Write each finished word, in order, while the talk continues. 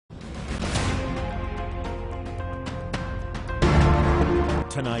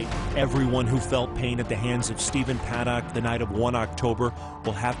Tonight, everyone who felt pain at the hands of Stephen Paddock the night of 1 October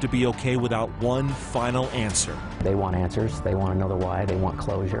will have to be okay without one final answer. They want answers, they want to know the why, they want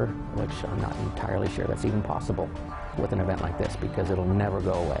closure, which I'm not entirely sure that's even possible with an event like this, because it'll never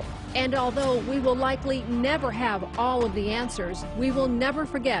go away. And although we will likely never have all of the answers, we will never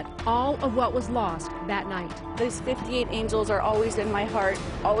forget all of what was lost that night. Those 58 angels are always in my heart,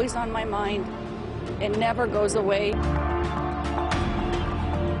 always on my mind. It never goes away.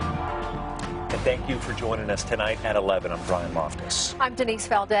 And thank you for joining us tonight at 11. I'm Brian Loftus. I'm Denise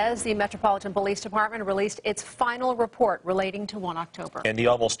Valdez. The Metropolitan Police Department released its final report relating to 1 October. And the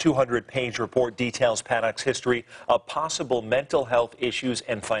almost 200-page report details Paddock's history of possible mental health issues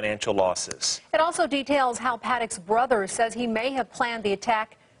and financial losses. It also details how Paddock's brother says he may have planned the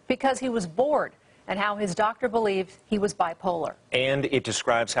attack because he was bored, and how his doctor believed he was bipolar. And it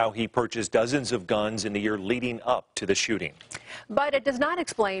describes how he purchased dozens of guns in the year leading up to the shooting. But it does not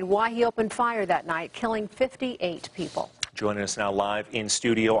explain why he opened fire that night, killing 58 people. Joining us now live in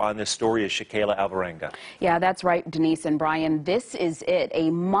studio on this story is Shakayla Alvarenga. Yeah, that's right, Denise and Brian. This is it,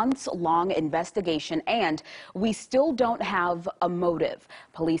 a months-long investigation, and we still don't have a motive.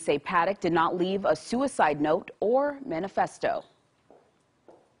 Police say Paddock did not leave a suicide note or manifesto.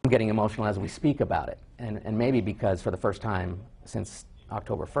 I'm getting emotional as we speak about it, and maybe because for the first time since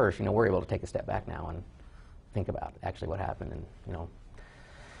October 1st, we're able to take a step back now and think about actually what happened, and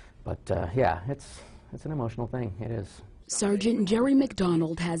but yeah, it's an emotional thing. It is. Sergeant Jerry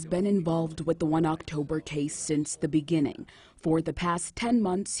McDonald has been involved with the 1 October case since the beginning. For the past 10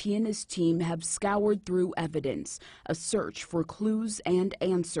 months, he and his team have scoured through evidence, a search for clues and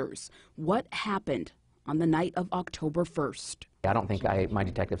answers. What happened on the night of October 1st? I don't think my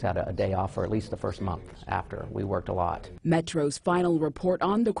detectives had a day off for at least the first month after. We worked a lot. Metro's final report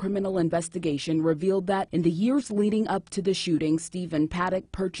on the criminal investigation revealed that in the years leading up to the shooting, Stephen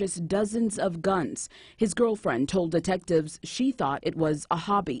Paddock purchased dozens of guns. His girlfriend told detectives she thought it was a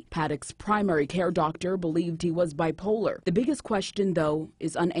hobby. Paddock's primary care doctor believed he was bipolar. The biggest question, though,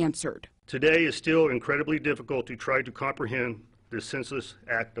 is unanswered. Today is still incredibly difficult to try to comprehend this senseless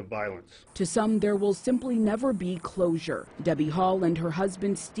act of violence. To some, there will simply never be closure. Debbie Hall and her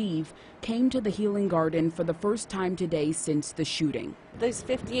husband Steve came to the Healing Garden for the first time today since the shooting. Those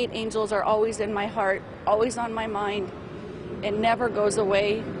 58 angels are always in my heart, always on my mind. It never goes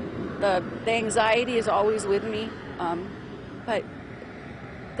away. The anxiety is always with me, but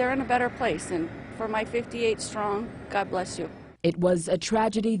they're in a better place. And for my 58 strong, God bless you. It was a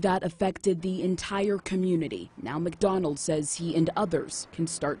tragedy that affected the entire community. Now McDonald says he and others can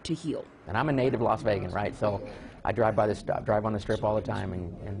start to heal. And I'm a native Las Vegan, right? So I drive on the strip all the time,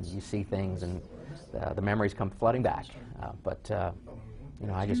 and you see things, and the memories come flooding back. But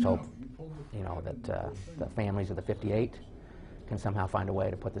I just hope, that the families of the 58 can somehow find a way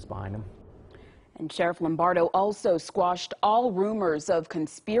to put this behind them. And Sheriff Lombardo also squashed all rumors of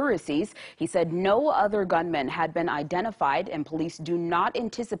conspiracies. He said no other gunman had been identified, and police do not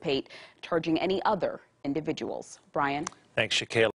anticipate charging any other individuals. Brian? Thanks, Shakayla.